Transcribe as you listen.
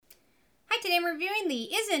Today I'm reviewing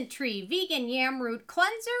the Isn't Tree Vegan Yam Root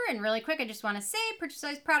Cleanser. And really quick, I just want to say, purchase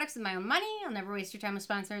these products with my own money. I'll never waste your time with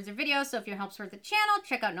sponsors or videos. So if your help support the channel,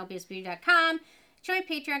 check out nobsbeauty.com, join my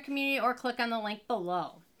Patreon community, or click on the link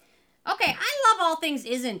below. Okay, I love all things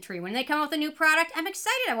Isn't Tree. When they come out with a new product, I'm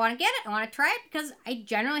excited. I want to get it. I want to try it because I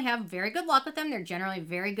generally have very good luck with them. They're generally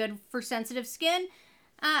very good for sensitive skin.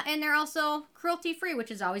 And they're also cruelty-free,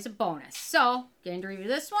 which is always a bonus. So, getting to review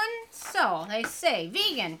this one. So, they say,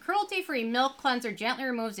 vegan, cruelty-free milk cleanser gently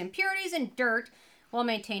removes impurities and dirt while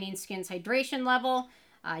maintaining skin's hydration level.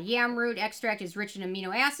 Yam root extract is rich in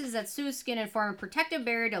amino acids that soothe skin and form a protective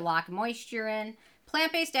barrier to lock moisture in.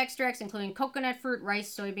 Plant-based extracts, including coconut fruit,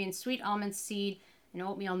 rice, soybean, sweet almond seed, and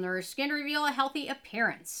oatmeal nourish skin to reveal a healthy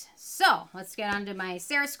appearance. So, let's get on to my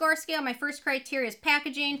Sarah score scale. My first criteria is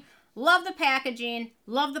packaging. Love the packaging.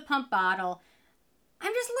 Love the pump bottle.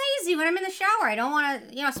 I'm just lazy when I'm in the shower. I don't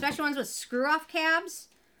want to, especially ones with screw-off cabs.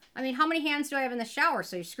 I mean, how many hands do I have in the shower?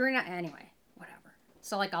 So you're screwing out. Anyway, whatever.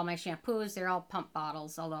 So like all my shampoos, they're all pump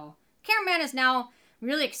bottles. Although, Cameraman has now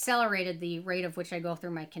really accelerated the rate of which I go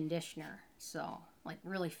through my conditioner. So, like,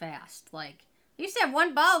 really fast. Like, I used to have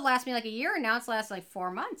one bottle last me like a year, and now it's lasted like 4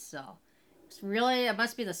 months. So, it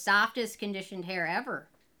must be the softest conditioned hair ever.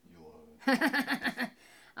 You love it.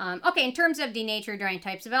 Okay, in terms of denatured drying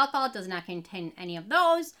types of alcohol, it does not contain any of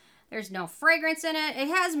those. There's no fragrance in it. It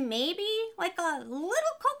has maybe like a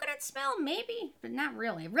little coconut smell, maybe, but not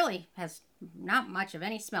really. It really has not much of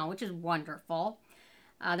any smell, which is wonderful.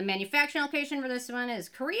 The manufacturing location for this one is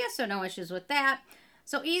Korea, so no issues with that.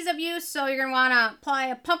 So ease of use, so you're going to want to apply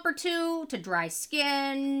a pump or two to dry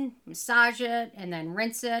skin, massage it, and then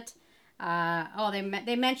rinse it.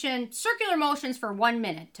 They mentioned circular motions for 1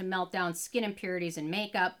 minute to melt down skin impurities and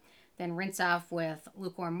makeup, then rinse off with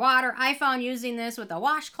lukewarm water. I found using this with a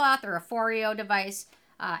washcloth or a Foreo device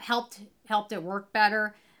helped it work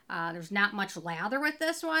better. There's not much lather with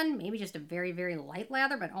this one, maybe just a very, very light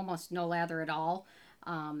lather, but almost no lather at all.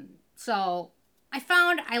 So I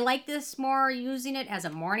found I like this more using it as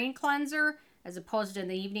a morning cleanser as opposed to in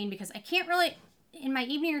the evening because I can't really... In my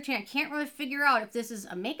evening routine, I can't really figure out if this is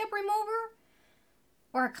a makeup remover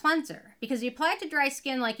or a cleanser. Because you apply it to dry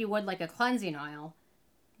skin like you would like a cleansing oil,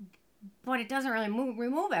 but it doesn't really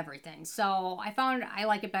remove everything. So I found I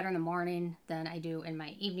like it better in the morning than I do in my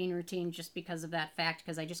evening routine just because of that fact,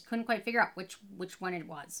 because I just couldn't quite figure out which one it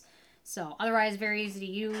was. So otherwise, very easy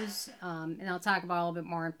to use, and I'll talk about a little bit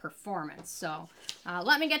more in performance. So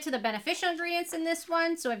let me get to the beneficial ingredients in this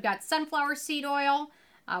one. So I've got sunflower seed oil,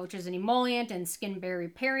 which is an emollient and skin barrier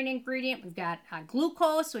repairing ingredient. We've got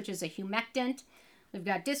glucose, which is a humectant. We've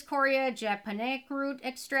got Discorea japonica root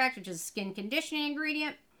extract, which is a skin conditioning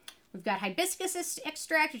ingredient. We've got hibiscus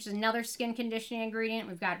extract, which is another skin conditioning ingredient.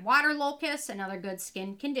 We've got water locust, another good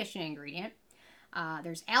skin conditioning ingredient.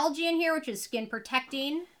 There's algae in here, which is skin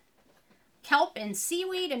protecting. Kelp and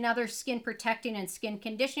seaweed, another skin protecting and skin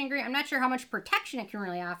conditioning ingredient. I'm not sure how much protection it can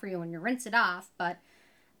really offer you when you rinse it off, but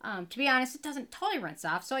to be honest, it doesn't totally rinse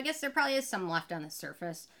off, so I guess there probably is some left on the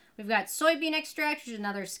surface. We've got soybean extract, which is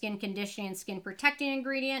another skin conditioning and skin protecting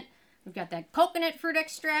ingredient. We've got that coconut fruit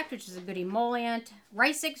extract, which is a good emollient.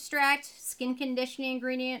 Rice extract, skin conditioning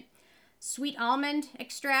ingredient. Sweet almond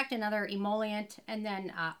extract, another emollient. And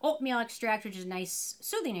then oatmeal extract, which is a nice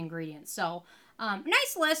soothing ingredient. So,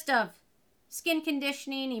 nice list of skin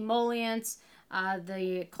conditioning, emollients.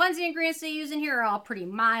 The cleansing ingredients they use in here are all pretty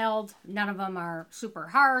mild. None of them are super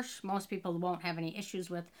harsh. Most people won't have any issues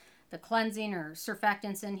with the cleansing or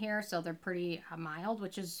surfactants in here, so they're pretty mild,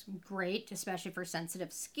 which is great, especially for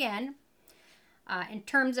sensitive skin. In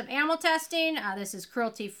terms of animal testing, this is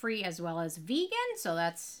cruelty-free as well as vegan, so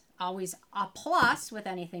that's always a plus with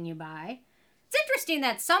anything you buy. It's interesting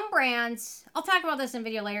that some brands, I'll talk about this in a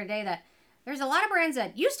video later today, that there's a lot of brands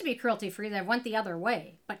that used to be cruelty-free that went the other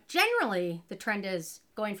way. But generally, the trend is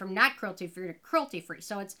going from not cruelty-free to cruelty-free.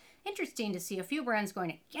 So it's interesting to see a few brands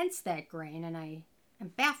going against that grain. And I am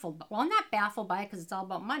baffled. Well, I'm not baffled by it because it's all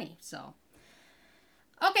about money. So,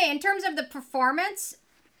 okay, in terms of the performance,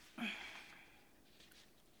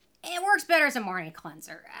 it works better as a morning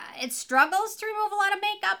cleanser. It struggles to remove a lot of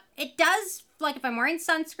makeup. It does, like if I'm wearing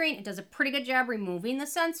sunscreen, it does a pretty good job removing the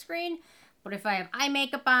sunscreen. But if I have eye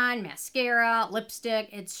makeup on, mascara, lipstick,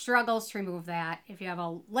 it struggles to remove that. If you have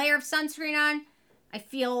a layer of sunscreen on, I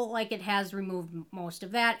feel like it has removed most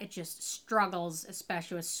of that. It just struggles,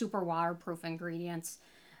 especially with super waterproof ingredients.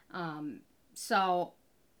 And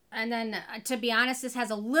then, to be honest, this has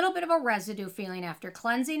a little bit of a residue feeling after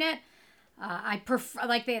cleansing it. I prefer,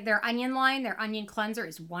 like their onion line, their onion cleanser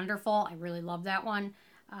is wonderful. I really love that one.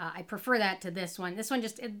 I prefer that to this one. This one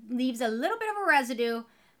it leaves a little bit of a residue.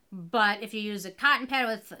 But if you use a cotton pad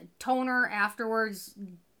with toner afterwards,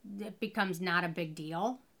 it becomes not a big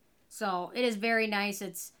deal. So it is very nice.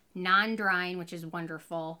 It's non-drying, which is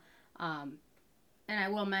wonderful. And I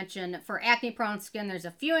will mention, for acne-prone skin, there's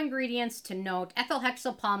a few ingredients to note. Ethyl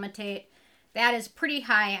hexyl palmitate, that is pretty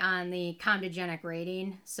high on the comedogenic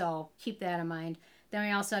rating, so keep that in mind. Then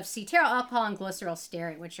we also have cetearyl alcohol and glyceryl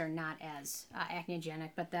stearate, which are not as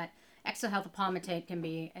acnegenic, but that ethyl hexyl palmitate can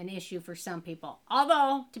be an issue for some people.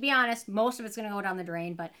 Although, to be honest, most of it's going to go down the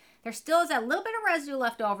drain, but there still is that little bit of residue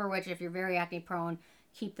left over, which if you're very acne-prone,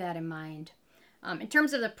 keep that in mind. In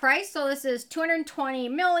terms of the price, so this is 220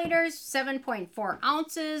 milliliters, 7.4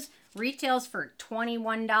 ounces, retails for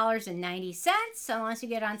 $21.90, unless you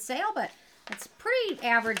get it on sale, but it's pretty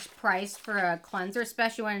average price for a cleanser,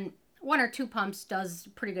 especially when 1 or 2 pumps does a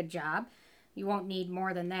pretty good job. You won't need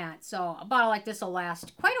more than that. So a bottle like this will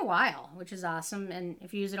last quite a while, which is awesome, and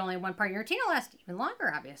if you use it only one part of your routine, it'll last even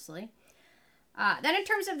longer, obviously. Then in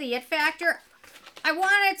terms of the it factor, I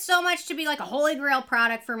want it so much to be like a holy grail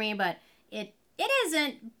product for me, but it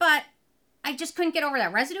isn't, but I just couldn't get over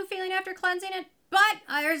that residue feeling after cleansing it. But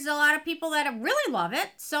there's a lot of people that really love it,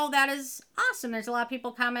 so that is awesome. There's a lot of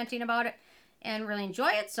people commenting about it and really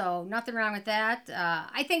enjoy it, so nothing wrong with that.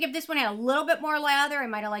 I think if this one had a little bit more lather, I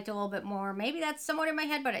might have liked it a little bit more. Maybe that's somewhat in my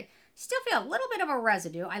head, but I still feel a little bit of a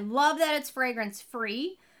residue. I love that it's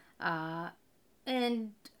fragrance-free,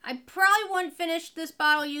 and I probably wouldn't finish this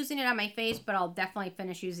bottle using it on my face, but I'll definitely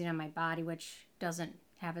finish using it on my body, which doesn't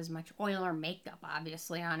have as much oil or makeup,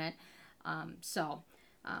 obviously, on it.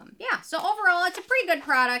 Yeah, so overall, it's a pretty good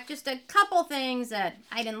product. Just a couple things that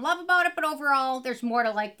I didn't love about it, but overall, there's more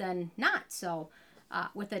to like than not. So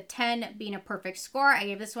with a 10 being a perfect score, I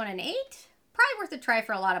gave this one an 8. Probably worth a try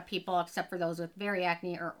for a lot of people, except for those with very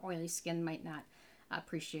acne or oily skin might not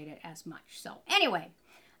appreciate it as much. So anyway,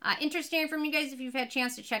 interesting from you guys if you've had a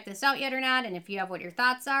chance to check this out yet or not, and if you have what your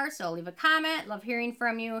thoughts are. So leave a comment. Love hearing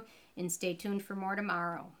from you, and stay tuned for more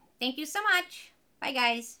tomorrow. Thank you so much. Bye,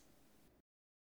 guys.